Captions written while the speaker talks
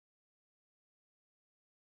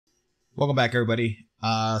Welcome back, everybody.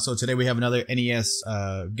 So today we have another NES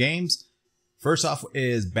games. First off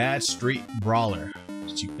is Bad Street Brawler,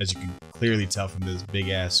 as you can clearly tell from this big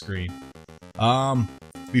ass screen.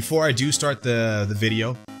 Before I do start the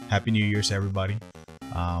video, Happy New Year's to everybody.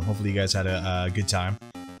 Hopefully you guys had a good time.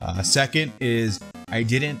 Second is I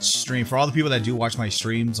didn't stream for all the people that do watch my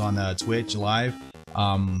streams on Twitch live.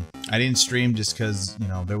 I didn't stream just because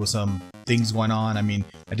there was some things going on. I mean,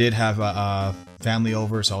 I did have a family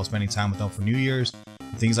over, so I was spending time with them for New Year's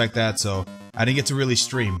and things like that. So I didn't get to really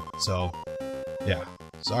stream. So yeah,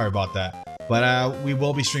 sorry about that. But we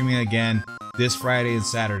will be streaming again this Friday and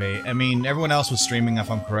Saturday. I mean, everyone else was streaming, if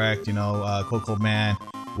I'm correct. Coco Man,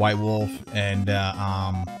 White Wolf, and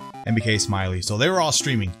MBK Smiley. So they were all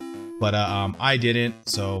streaming, but I didn't.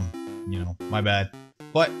 So my bad.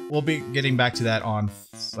 But we'll be getting back to that on,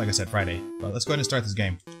 like I said, Friday. But let's go ahead and start this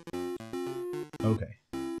game. Okay.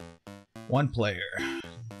 One player.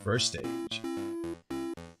 First stage.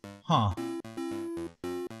 Huh.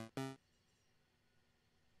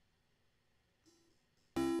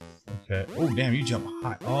 Okay. Oh, damn, you jump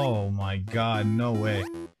high. Oh my god, no way.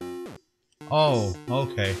 Oh,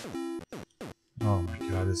 okay. Oh my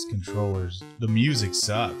god, this controller's... The music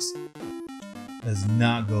sucks. Does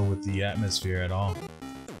not go with the atmosphere at all.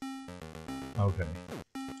 Okay.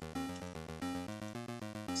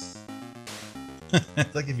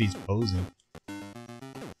 It's like if he's posing.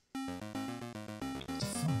 What the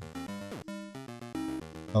fuck?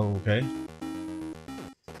 Oh, okay.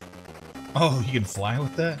 Oh, you can fly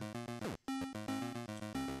with that?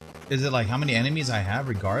 Is it like how many enemies I have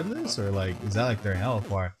regardless? Or like, is that like their health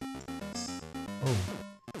bar? Oh.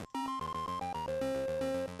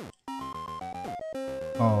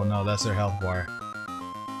 Oh no, that's their health bar.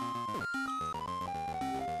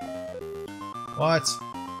 What?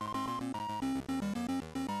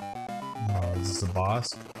 Oh, is this a boss?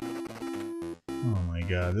 Oh my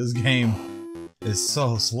god, this game is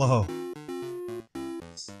so slow.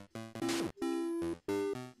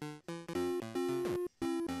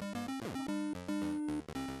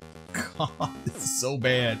 God, this is so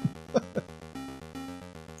bad.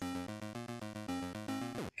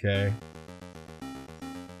 Okay.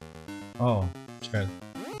 Oh, try.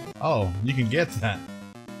 Oh, you can get that.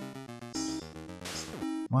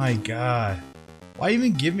 My god. Why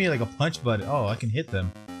even give me like a punch button? Oh, I can hit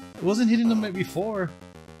them. It wasn't hitting them before.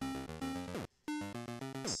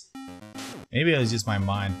 Maybe it was just my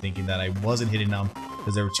mind thinking that I wasn't hitting them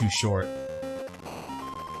because they were too short.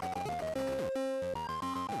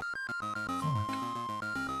 Fuck.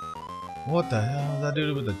 What the hell? Is that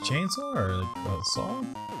dude with the chainsaw or like a saw?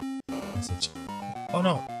 Oh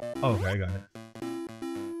no. Oh, okay, I got it.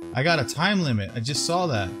 I got a time limit. I just saw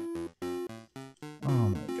that. Oh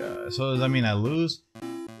my god. So does that mean I lose?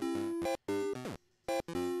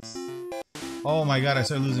 Oh my god, I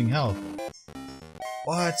started losing health.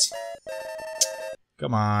 What?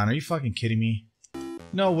 Come on, are you fucking kidding me?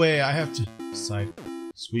 No way, I have to... Side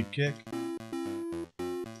sweep kick?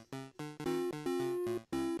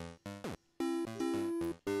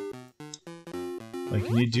 Like,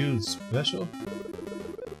 can you do special?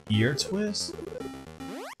 Ear twist?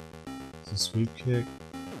 It's a sweep kick.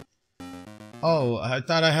 Oh, I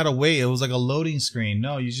thought I had to wait. It was like a loading screen.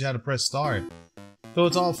 No, you just had to press start. So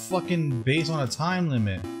it's all fucking based on a time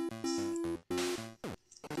limit.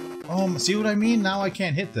 Oh, see what I mean? Now I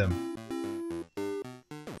can't hit them.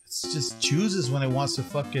 It just chooses when it wants to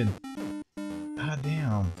fucking... God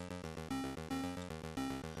damn.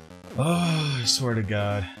 Oh, I swear to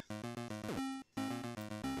God.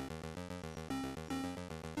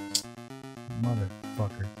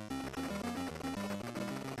 Motherfucker.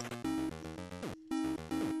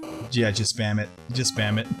 Yeah, just spam it. Just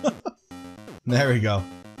spam it. There we go.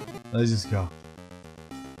 Let's just go.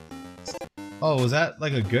 Oh, was that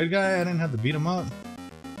like a good guy? I didn't have to beat him up.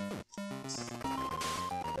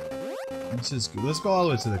 Let's go all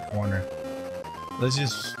the way to the corner. Let's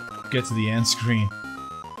just get to the end screen.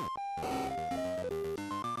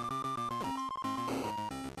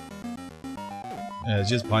 Yeah,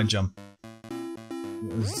 just punch him.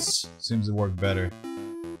 This seems to work better.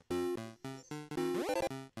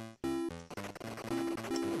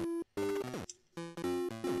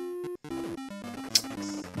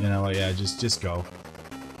 You know what, yeah, just go.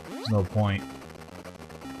 There's no point.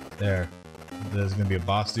 There. There's gonna be a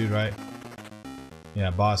boss dude, right? Yeah,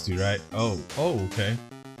 boss dude, right? Oh, okay.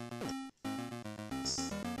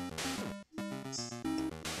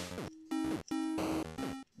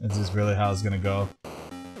 Is this really how it's gonna go?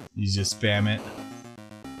 You just spam it?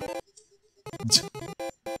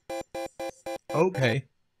 Okay.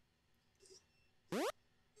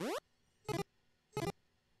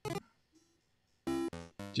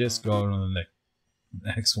 Just go on the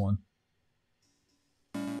next one.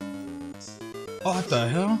 Oh, what the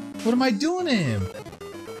hell? What am I doing to him?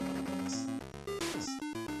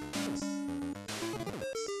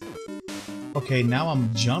 Okay, now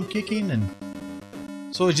I'm jump kicking, and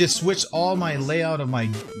so it just switched all my layout of my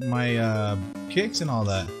kicks and all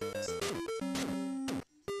that.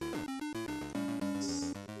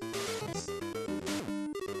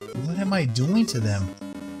 What am I doing to them?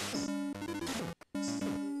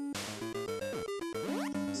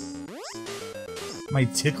 Am I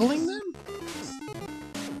tickling them?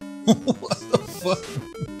 What the fuck?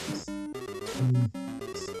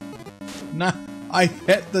 Nah, I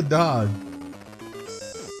pet the dog.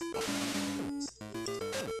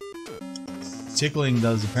 Tickling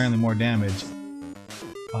does apparently more damage.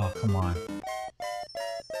 Oh, come on.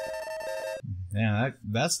 Man,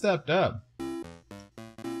 that stepped up.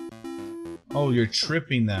 Oh, you're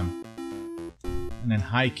tripping them. And then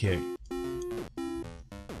high kick.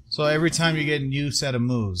 So every time you get a new set of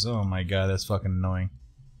moves. Oh my god, that's fucking annoying.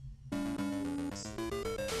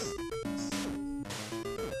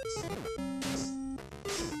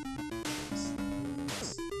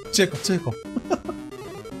 Tickle, tickle.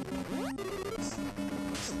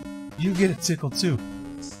 You get a tickle too.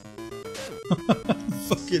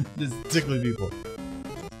 Fucking just tickling people.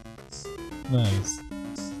 Nice.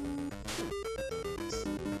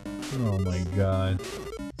 Oh my god.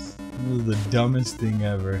 This was the dumbest thing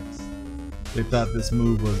ever. They thought this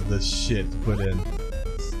move was the shit to put in.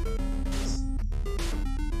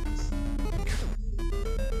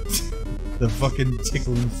 The fucking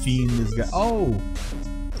tickling fiend this guy. Oh!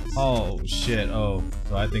 Oh shit, oh.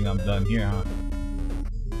 So I think I'm done here, huh?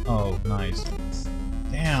 Oh, nice.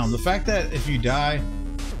 Damn, the fact that if you die,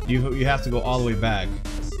 you have to go all the way back.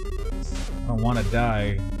 I don't want to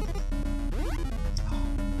die.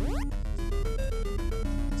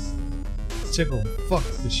 Tickle, fuck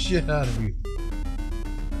the shit out of you.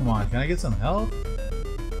 Come on, can I get some help?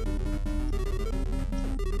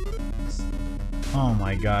 Oh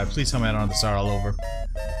my god, please tell me I don't have to start all over.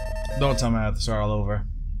 Don't tell me I have to start all over.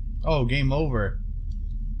 Oh, game over.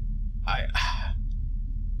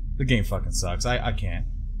 The game fucking sucks. I can't.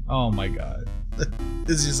 Oh my god.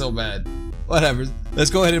 This is just so bad. Whatever.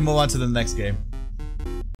 Let's go ahead and move on to the next game.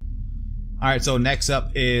 Alright, so next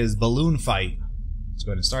up is Balloon Fight. Let's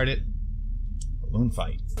go ahead and start it. Balloon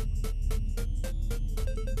Fight.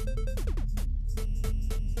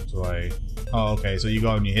 So oh, okay, so you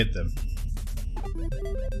go and you hit them.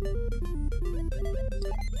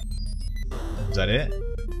 Is that it?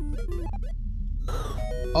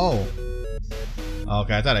 Oh.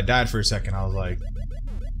 Okay, I thought I died for a second. I was like...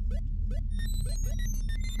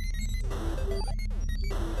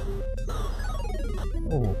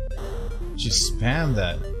 Oh. Just spam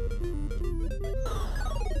that.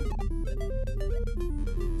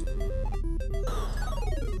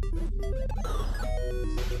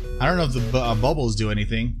 I don't know if the bubbles do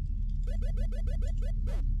anything.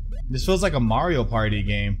 This feels like a Mario Party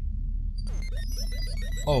game.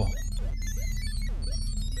 Oh.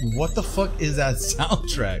 What the fuck is that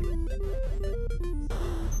soundtrack?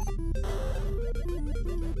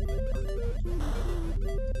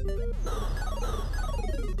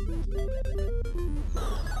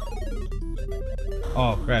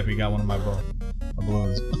 Oh crap, he got one of my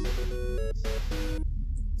balloons.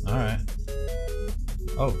 Alright.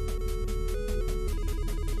 Oh.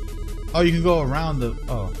 Oh, you can go around the...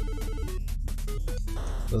 Oh.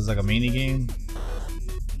 So it's like a mini game?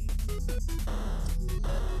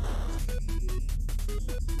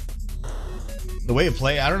 The way it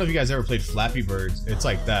play, I don't know if you guys ever played Flappy Birds. It's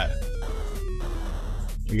like that.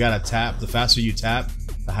 You gotta tap. The faster you tap,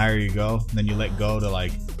 the higher you go. And then you let go to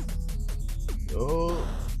like... Oh.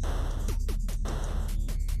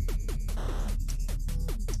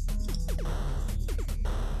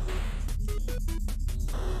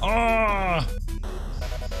 Oh!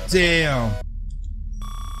 Damn!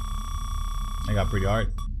 I got pretty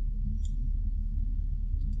hard.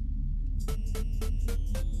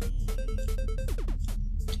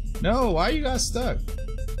 No, why you got stuck?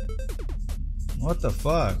 What the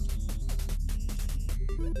fuck?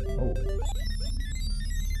 Oh.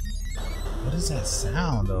 What is that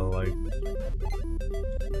sound though? Like...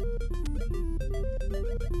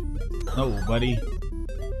 No, buddy.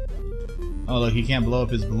 Oh look, he can't blow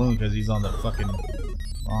up his balloon because he's on the fucking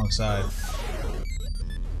wrong side.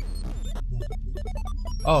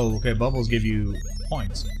 Oh, okay, bubbles give you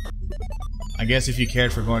points. I guess if you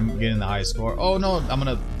cared for getting the highest score. Oh no, I'm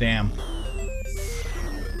gonna... Damn.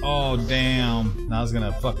 Oh damn. Now I was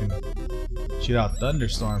gonna fucking shoot out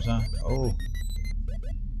thunderstorms, huh? Oh.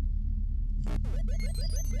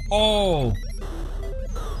 Oh!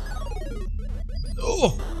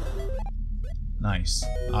 Oh! Nice.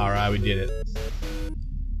 Alright, we did it.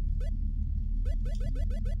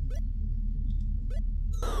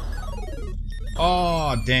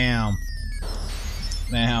 Oh, damn.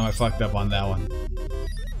 Damn, I fucked up on that one.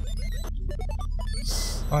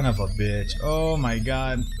 Son of a bitch. Oh my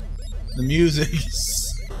god. The music.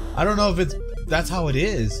 I don't know if that's how it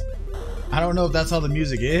is. I don't know if that's how the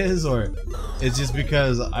music is, or it's just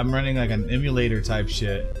because I'm running like an emulator type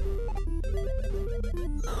shit.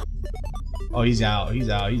 Oh, he's out. He's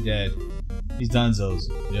out. He's dead. He's donezo's.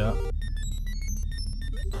 Yep.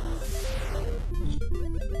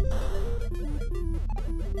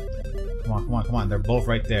 Come on, come on, come on. They're both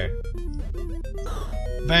right there.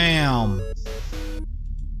 Bam!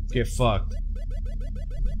 Get fucked.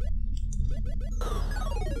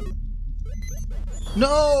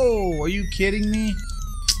 No! Are you kidding me?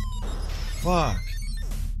 Fuck.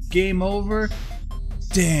 Game over?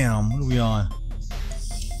 Damn, what are we on?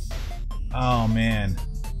 Oh man.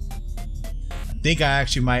 I think I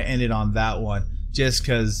actually might end it on that one. Just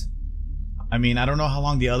cause, I mean, I don't know how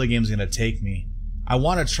long the other game's gonna take me. I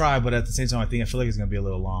want to try, but at the same time, I feel like it's gonna be a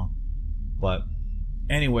little long. But,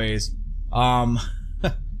 anyways, like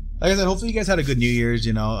I said, hopefully you guys had a good New Year's.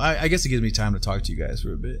 You know, I guess it gives me time to talk to you guys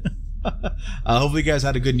for a bit. Hopefully you guys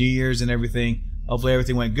had a good New Year's and everything. Hopefully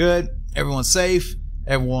everything went good. Everyone's safe.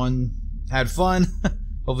 Everyone had fun.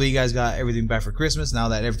 Hopefully you guys got everything back for Christmas. Now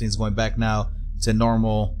that everything's going back now to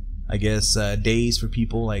normal, I guess, days for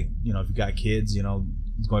people. Like, you know, if you got kids, you know,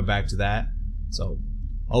 it's going back to that. So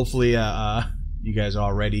hopefully you guys are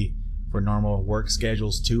all ready for normal work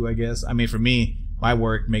schedules too, I guess. I mean, for me, my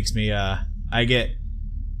work makes me, I get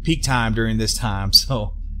peak time during this time,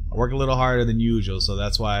 so I work a little harder than usual. So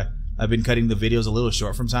that's why I've been cutting the videos a little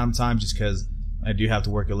short from time to time, just because I do have to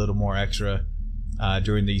work a little more extra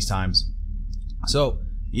during these times. So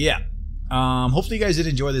yeah, hopefully you guys did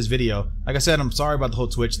enjoy this video. Like I said, I'm sorry about the whole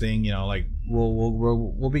Twitch thing. You know, like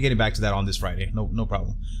we'll be getting back to that on this Friday. No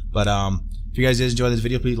problem. But if you guys did enjoy this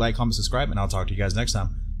video, please like, comment, subscribe, and I'll talk to you guys next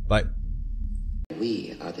time. Bye.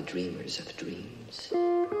 We are the dreamers of dreams.